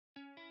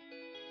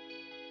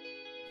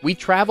We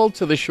traveled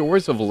to the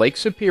shores of Lake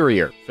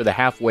Superior for the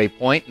halfway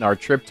point in our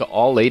trip to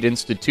all 8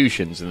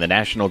 institutions in the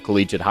National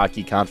Collegiate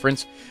Hockey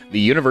Conference. The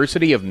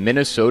University of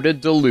Minnesota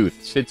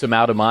Duluth sits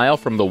about a mile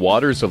from the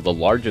waters of the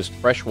largest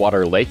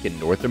freshwater lake in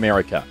North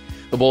America.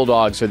 The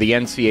Bulldogs are the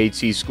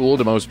NCHC school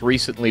to most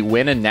recently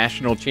win a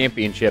national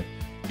championship,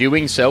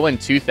 doing so in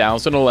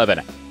 2011.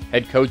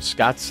 Head coach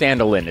Scott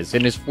Sandelin is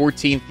in his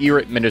 14th year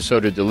at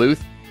Minnesota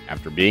Duluth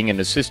after being an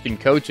assistant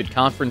coach at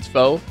conference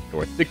foe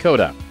North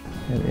Dakota.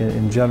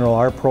 In general,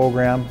 our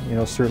program,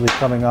 certainly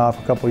coming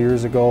off a couple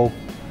years ago,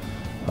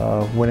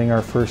 winning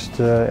our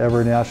first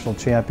ever national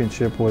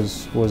championship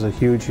was a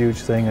huge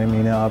thing. I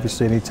mean,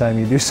 obviously anytime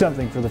you do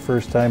something for the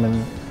first time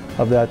and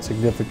of that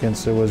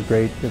significance, it was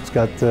great. It's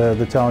got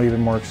the town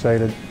even more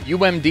excited.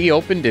 UMD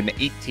opened in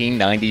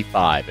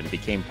 1895 and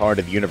became part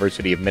of the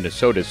University of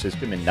Minnesota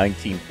system in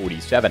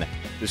 1947.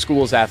 The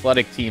school's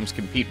athletic teams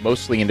compete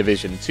mostly in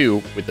Division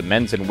II, with the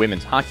men's and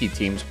women's hockey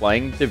teams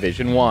playing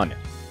Division I.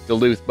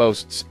 Duluth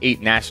boasts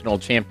 8 national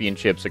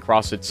championships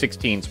across its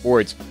 16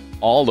 sports,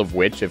 all of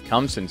which have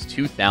come since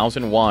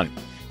 2001.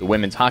 The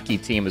women's hockey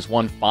team has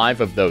won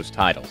 5 of those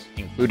titles,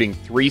 including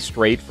 3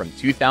 straight from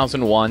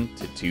 2001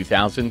 to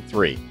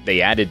 2003.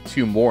 They added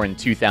 2 more in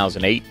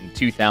 2008 and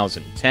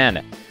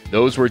 2010.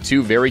 Those were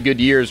 2 very good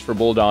years for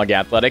Bulldog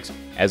athletics,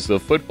 as the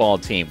football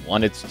team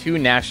won its 2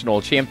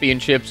 national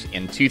championships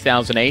in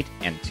 2008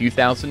 and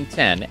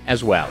 2010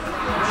 as well.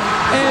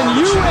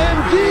 And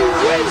UMD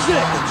wins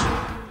it!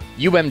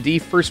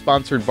 UMD first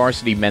sponsored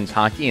varsity men's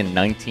hockey in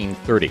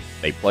 1930.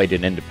 They played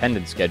an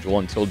independent schedule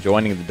until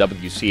joining the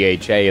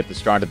WCHA at the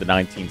start of the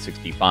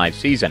 1965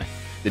 season.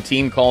 The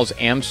team calls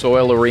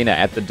AmSoil Arena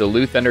at the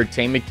Duluth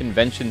Entertainment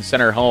Convention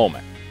Center home.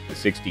 The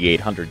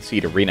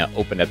 6,800-seat arena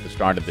opened at the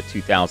start of the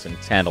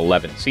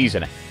 2010-11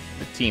 season.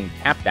 The team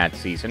capped that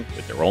season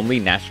with their only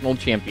national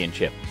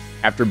championship.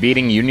 After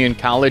beating Union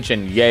College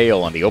and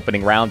Yale in the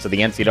opening rounds of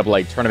the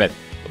NCAA tournament,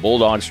 the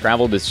Bulldogs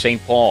traveled to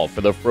St. Paul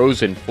for the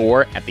Frozen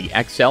Four at the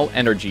XL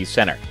Energy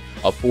Center.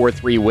 A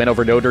 4-3 win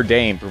over Notre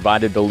Dame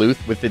provided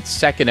Duluth with its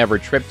second ever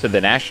trip to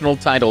the national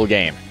title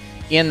game.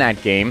 In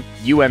that game,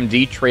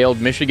 UMD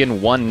trailed Michigan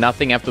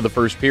 1-0 after the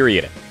first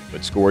period,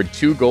 but scored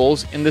 2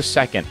 goals in the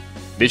second.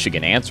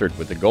 Michigan answered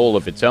with a goal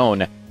of its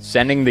own,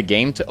 sending the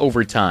game to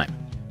overtime.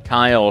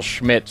 Kyle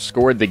Schmidt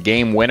scored the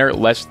game winner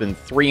less than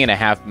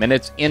 3.5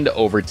 minutes into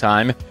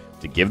overtime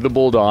to give the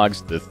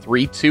Bulldogs the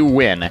 3-2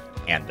 win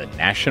and the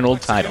national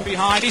title.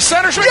 Behind, he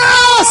centers.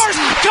 Yes!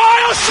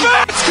 Kyle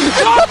Schmidt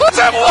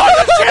have won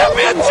the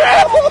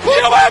championship!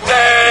 UMD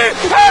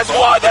has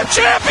won the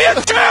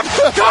championship!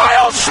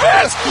 Kyle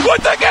Schmidt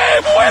with the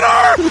game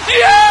winner!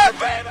 Yeah,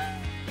 baby!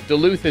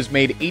 Duluth has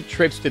made 8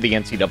 trips to the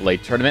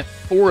NCAA tournament.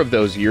 4 of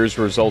those years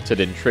resulted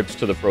in trips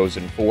to the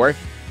Frozen Four.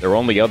 Their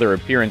only other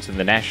appearance in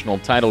the national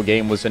title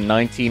game was in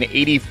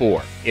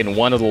 1984. In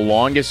one of the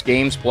longest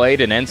games played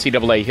in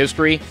NCAA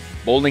history,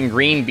 Bowling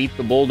Green beat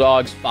the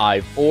Bulldogs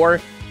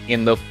 5-4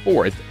 in the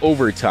 4th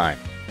overtime.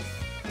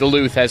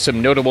 Duluth has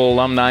some notable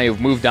alumni who've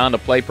moved on to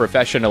play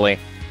professionally.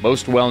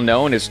 Most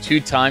well-known is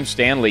 2-time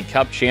Stanley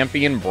Cup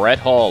champion Brett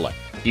Hull.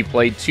 He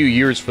played 2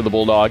 years for the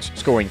Bulldogs,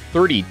 scoring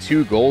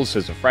 32 goals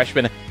as a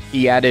freshman.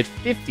 He added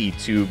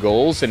 52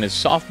 goals in his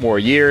sophomore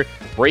year,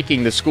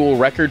 breaking the school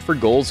record for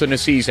goals in a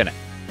season.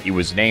 He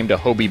was named a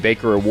Hobey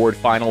Baker Award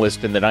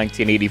finalist in the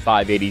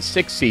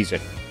 1985-86 season.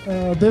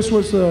 This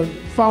was the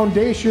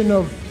foundation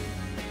of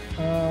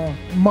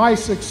my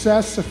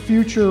success. The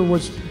future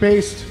was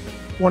based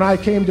when I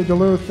came to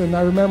Duluth, and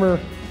I remember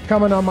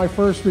coming on my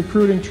first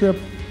recruiting trip.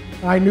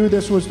 I knew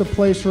this was the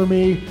place for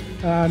me,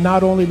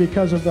 not only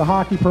because of the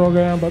hockey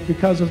program, but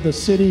because of the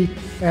city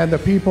and the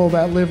people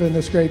that live in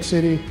this great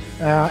city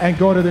and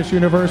go to this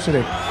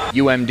university.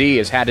 UMD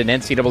has had an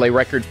NCAA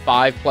record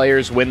 5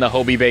 players win the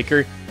Hobey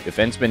Baker.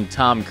 Defenseman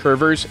Tom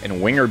Curvers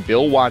and winger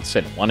Bill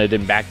Watson won it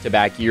in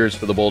back-to-back years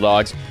for the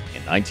Bulldogs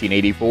in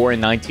 1984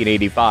 and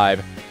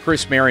 1985.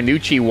 Chris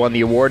Marinucci won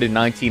the award in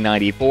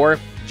 1994.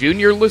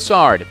 Junior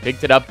Lessard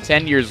picked it up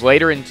 10 years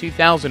later in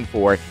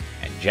 2004,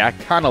 and Jack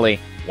Connolly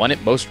won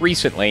it most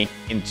recently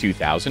in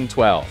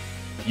 2012.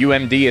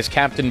 UMD is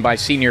captained by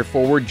senior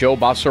forward Joe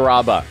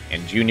Basaraba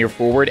and junior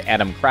forward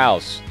Adam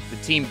Krause. The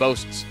team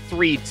boasts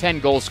 3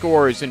 10-goal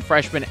scorers in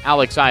freshman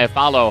Alex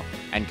Iafallo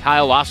and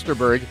Kyle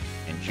Osterberg,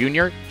 and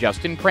junior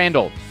Justin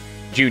Crandall.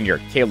 Junior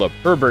Caleb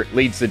Herbert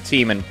leads the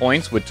team in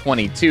points with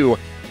 22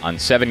 on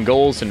 7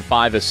 goals and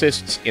 5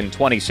 assists in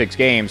 26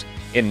 games.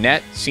 In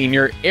net,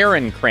 senior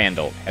Aaron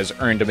Crandall has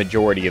earned a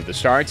majority of the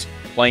starts,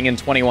 playing in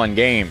 21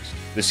 games.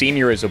 The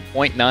senior has a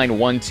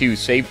 .912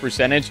 save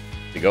percentage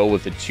to go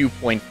with a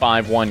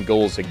 2.51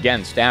 goals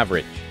against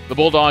average. The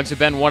Bulldogs have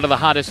been one of the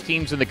hottest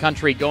teams in the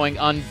country, going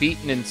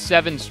unbeaten in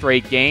 7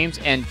 straight games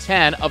and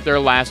 10 of their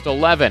last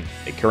 11.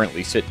 They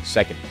currently sit in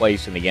 2nd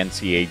place in the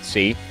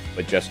NCHC,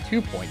 but just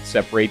 2 points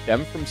separate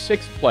them from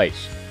 6th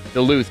place.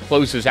 Duluth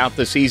closes out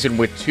the season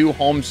with 2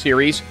 home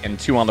series and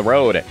 2 on the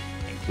road,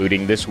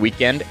 including this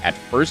weekend at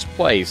first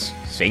place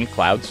St.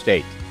 Cloud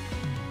State.